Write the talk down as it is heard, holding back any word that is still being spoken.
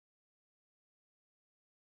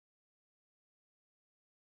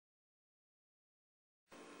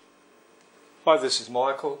Hi, this is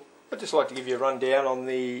Michael. I'd just like to give you a rundown on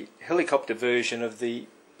the helicopter version of the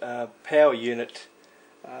power unit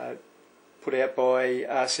put out by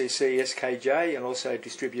RCC SKJ and also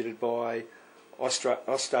distributed by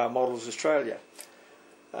Ostar Models Australia.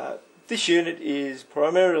 This unit is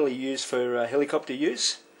primarily used for helicopter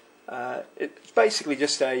use. It's basically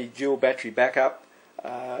just a dual battery backup.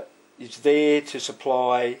 It's there to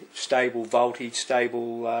supply stable voltage,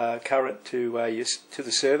 stable current to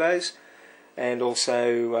the servos, and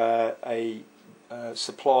also a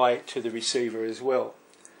supply to the receiver as well.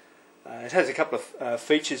 It has a couple of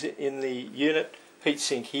features in the unit.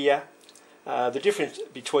 Heatsink here. The difference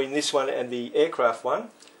between this one and the aircraft one,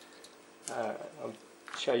 I'll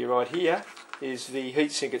show you right here, is the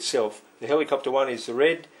heatsink itself. The helicopter one is the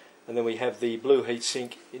red, and then we have the blue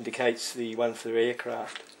heatsink, indicates the one for the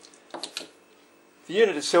aircraft. The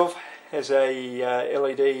unit itself has a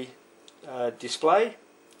LED display,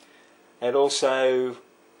 and also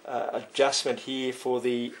adjustment here for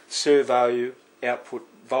the servo output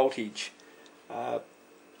voltage.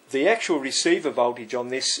 The actual receiver voltage on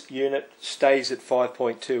this unit stays at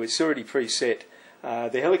 5.2. It's already preset.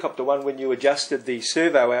 The helicopter one, when you adjusted the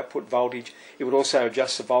servo output voltage, it would also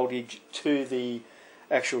adjust the voltage to the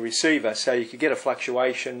actual receiver, so you could get a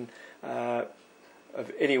fluctuation of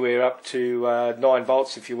anywhere up to 9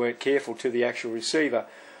 volts if you weren't careful to the actual receiver,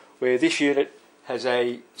 where this unit has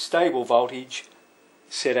a stable voltage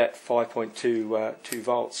set at 5.2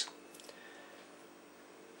 volts.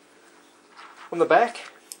 On the back,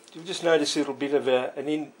 you'll just notice a little bit of an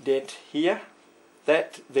indent here.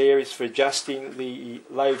 That there is for adjusting the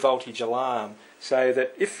low voltage alarm, so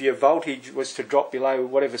that if your voltage was to drop below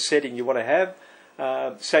whatever setting you want to have,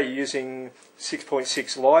 say you're using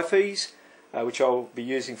 6.6 LiFe's, which I'll be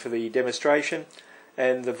using for the demonstration,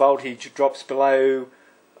 and the voltage drops below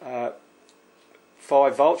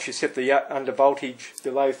 5 volts, you set the under voltage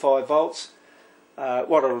below 5 volts,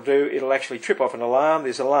 what it'll do, it'll actually trip off an alarm.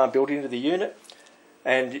 There's an alarm built into the unit,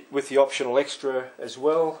 and with the optional extra as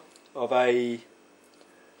well of a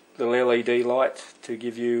little LED light to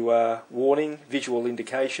give you warning, visual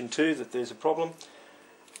indication too that there's a problem.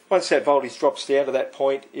 Once that voltage drops down to that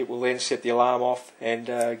point, it will then set the alarm off and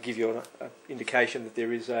give you an indication that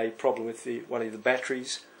there is a problem with one of the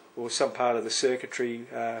batteries or some part of the circuitry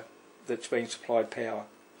that's being supplied power.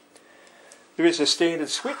 There is a standard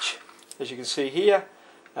switch, as you can see here.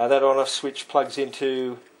 That on-off switch plugs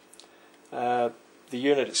into the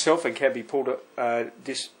unit itself and can be pulled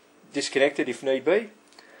disconnected if need be.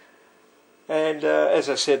 And as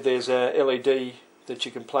I said, there's a LED that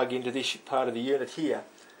you can plug into this part of the unit here.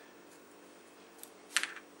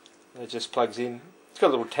 It just plugs in. It's got a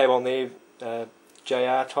little tab on there,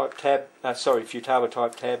 JR type tab, Futaba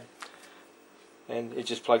type tab, and it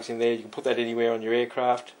just plugs in there. You can put that anywhere on your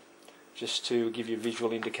aircraft, just to give you a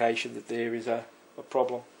visual indication that there is a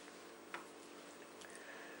problem.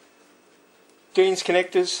 Dean's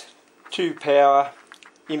connectors, 2 power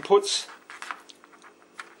inputs.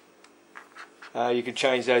 You can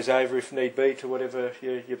change those over if need be to whatever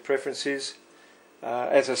your preference is.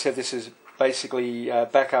 As I said, this is basically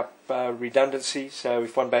backup redundancy, so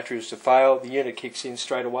if one battery was to fail, the unit kicks in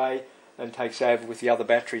straight away and takes over with the other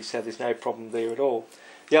battery, so there's no problem there at all.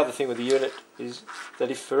 The other thing with the unit is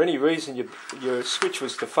that if for any reason your switch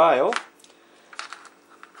was to fail, to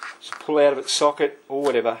pull out of its socket or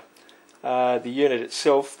whatever, the unit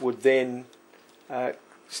itself would then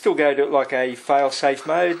still go to like a fail-safe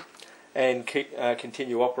mode and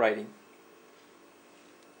continue operating.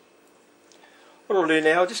 What I'll do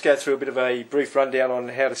now, I'll just go through a bit of a brief rundown on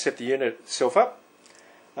how to set the unit itself up.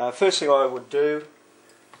 First thing I would do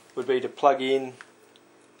would be to plug in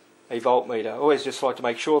a voltmeter. I always just like to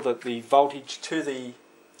make sure that the voltage to the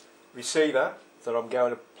receiver that I'm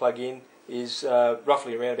going to plug in is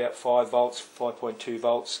roughly around about 5 volts, 5.2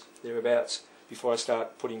 volts, thereabouts, before I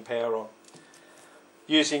start putting power on.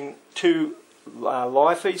 Using 2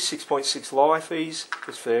 LiFe's, 6.6 LiFe's,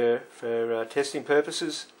 just for testing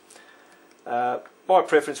purposes. My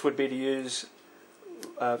preference would be to use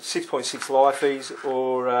 6.6 LiFe's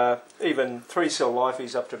or even 3-cell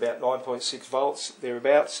LiFe's up to about 9.6 volts,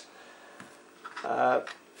 thereabouts.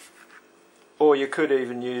 Or you could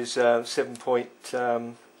even use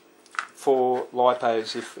 7.4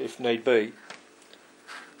 LiPos if need be.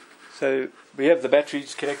 So we have the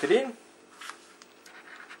batteries connected in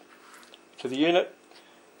to the unit.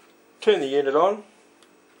 Turn the unit on.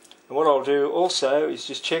 And what I'll do also is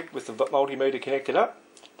just check with the multimeter connected up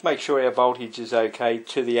to make sure our voltage is okay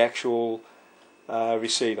to the actual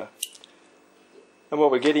receiver. And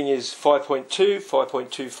what we're getting is 5.2,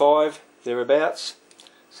 5.25, thereabouts.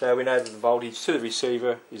 So we know that the voltage to the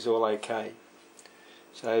receiver is all okay.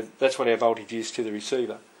 So that's what our voltage is to the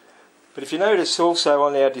receiver. But if you notice also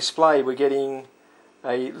on our display, we're getting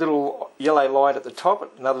a little yellow light at the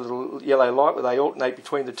top, another little yellow light where they alternate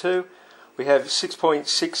between the two. We have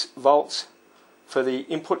 6.6 volts for the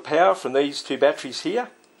input power from these two batteries here.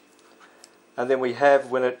 And then we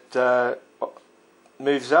have, when it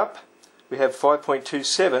moves up, we have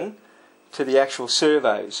 5.27 to the actual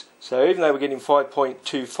servos. So even though we're getting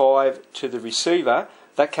 5.25 to the receiver,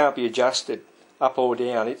 that can't be adjusted up or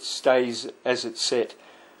down. It stays as it's set.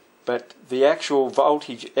 But the actual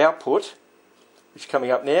voltage output, which is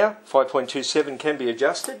coming up now, 5.27, can be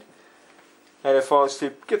adjusted. And if I was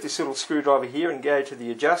to get this little screwdriver here and go to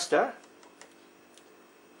the adjuster,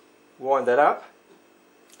 wind that up,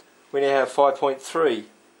 we now have 5.3.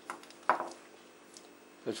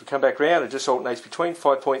 As we come back round, it just alternates between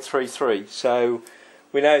 5.33. So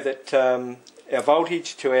we know that our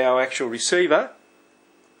voltage to our actual receiver,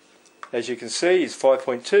 as you can see, is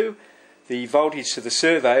 5.2. The voltage to the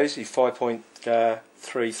servos is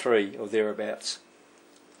 5.33 or thereabouts.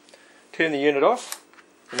 Turn the unit off,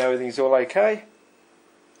 and everything's all okay.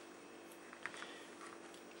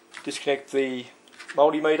 Disconnect the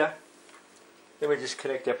multimeter, then we just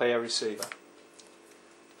connect up our receiver.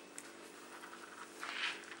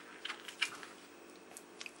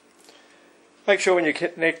 Make sure when you're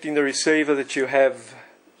connecting the receiver that you have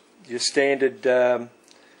your standard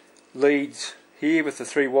leads here with the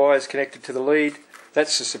 3 wires connected to the lead.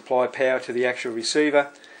 That's to supply power to the actual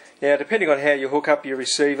receiver. Now, depending on how you hook up your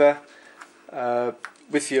receiver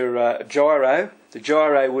with your gyro, the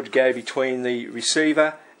gyro would go between the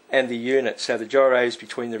receiver and the unit. So the gyro is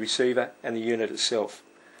between the receiver and the unit itself.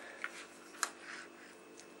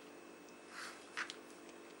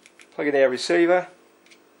 Plug in our receiver.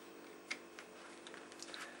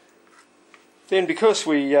 Then, because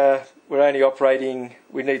we're only operating,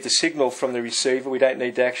 we need the signal from the receiver. We don't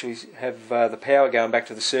need to actually have the power going back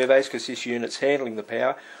to the servos because this unit's handling the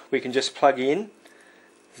power. We can just plug in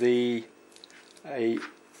a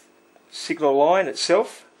signal line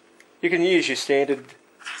itself. You can use your standard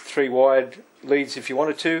 3-wired leads if you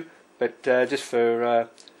wanted to, but just for a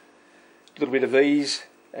little bit of ease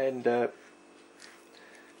and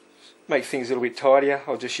make things a little bit tidier,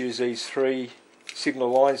 I'll just use these 3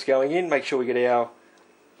 signal lines going in. Make sure we get our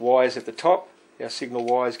wires at the top. Our signal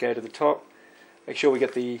wires go to the top. Make sure we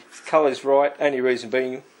get the colours right. Only reason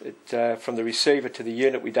being that from the receiver to the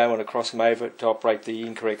unit, we don't want to cross them over to operate the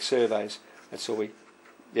incorrect servos. That's all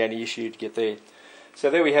the only issue to get there. So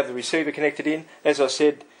there we have the receiver connected in. As I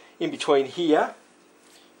said, in between here,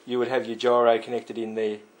 you would have your gyro connected in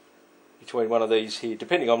there, between one of these here.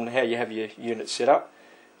 Depending on how you have your unit set up,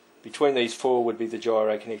 between these 4 would be the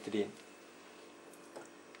gyro connected in.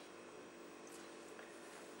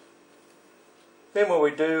 Then what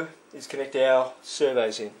we do is connect our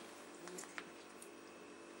servos in.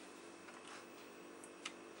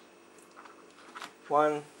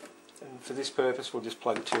 One, and for this purpose we'll just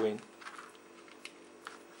plug 2 in.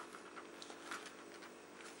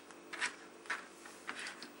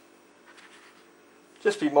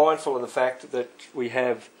 Just be mindful of the fact that we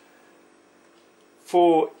have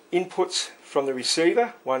 4 inputs from the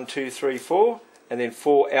receiver, 1, 2, 3, 4, and then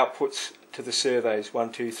 4 outputs to the servos,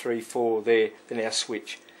 1, 2, 3, 4 there, then our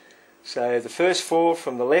switch. So the first 4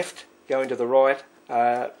 from the left going to the right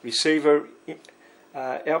are receiver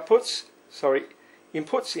inputs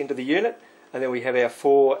into the unit, and then we have our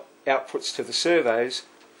 4 outputs to the servos,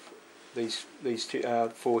 these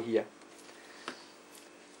 4 here.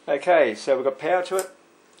 Okay, so we've got power to it.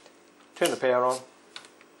 Turn the power on.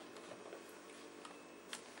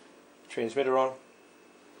 Transmitter on.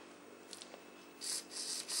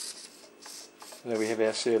 And there we have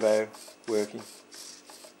our servo working.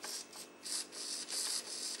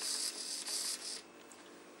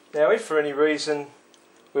 Now, if for any reason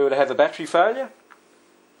we were to have a battery failure,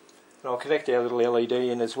 and I'll connect our little LED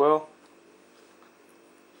in as well.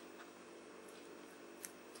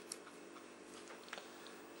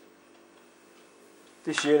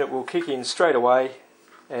 This unit will kick in straight away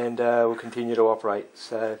and will continue to operate.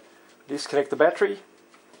 So disconnect the battery.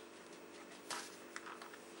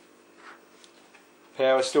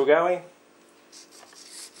 Power's still going,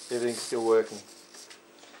 everything's still working.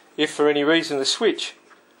 If for any reason the switch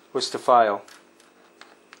was to fail,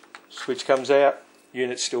 switch comes out,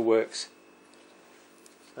 unit still works.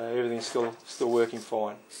 So everything's still working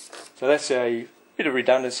fine. So that's a bit of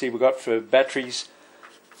redundancy we've got for batteries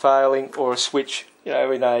failing or a switch. You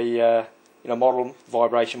know, in a model,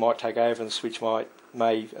 vibration might take over and the switch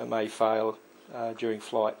may fail during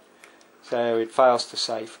flight. So it fails to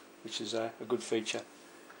safe, which is a good feature.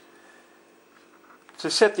 To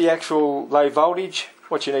set the actual low voltage,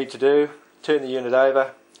 what you need to do, turn the unit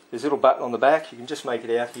over. There's a little button on the back, you can just make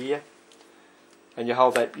it out here, and you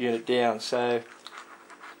hold that unit down. So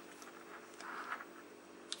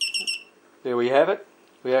there we have it.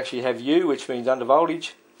 We actually have U, which means under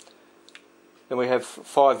voltage, and we have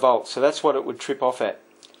 5 volts, so that's what it would trip off at.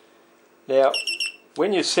 Now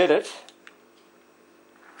when you set it,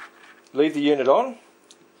 leave the unit on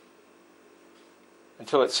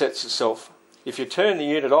until it sets itself. If you turn the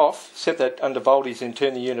unit off, set that under voltage and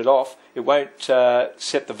turn the unit off, it won't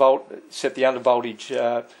set the under voltage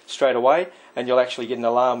straight away, and you'll actually get an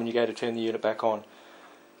alarm when you go to turn the unit back on.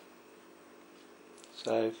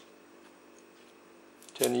 So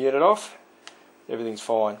turn the unit off, everything's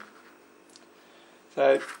fine.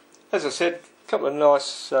 So as I said, a couple of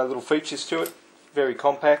nice little features to it. Very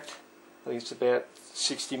compact. I think it's about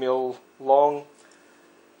 60mm long,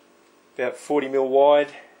 about 40mm wide,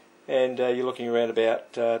 and you're looking around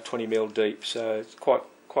about 20mm deep, so it's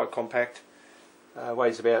quite compact.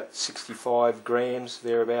 Weighs about 65 grams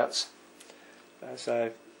thereabouts,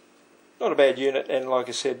 so not a bad unit, and like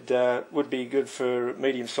I said, would be good for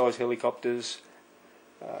medium-sized helicopters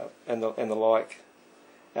and the like.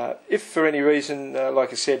 If for any reason,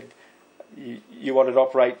 like I said, you wanted to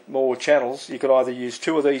operate more channels, you could either use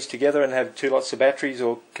 2 of these together and have 2 lots of batteries,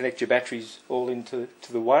 or connect your batteries all into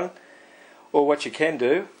the one. Or what you can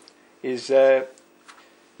do is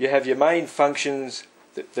you have your main functions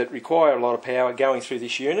that require a lot of power going through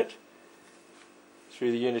this unit,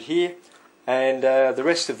 through the unit here, and the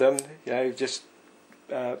rest of them, just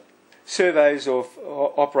servos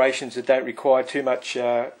or operations that don't require too much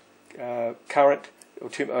current,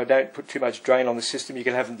 or don't put too much drain on the system. You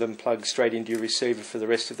can have them plugged straight into your receiver for the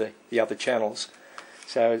rest of the other channels.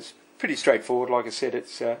 So it's pretty straightforward. Like I said,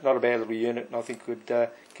 it's not a bad little unit, and I think could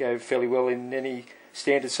go fairly well in any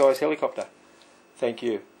standard size helicopter. Thank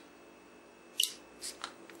you.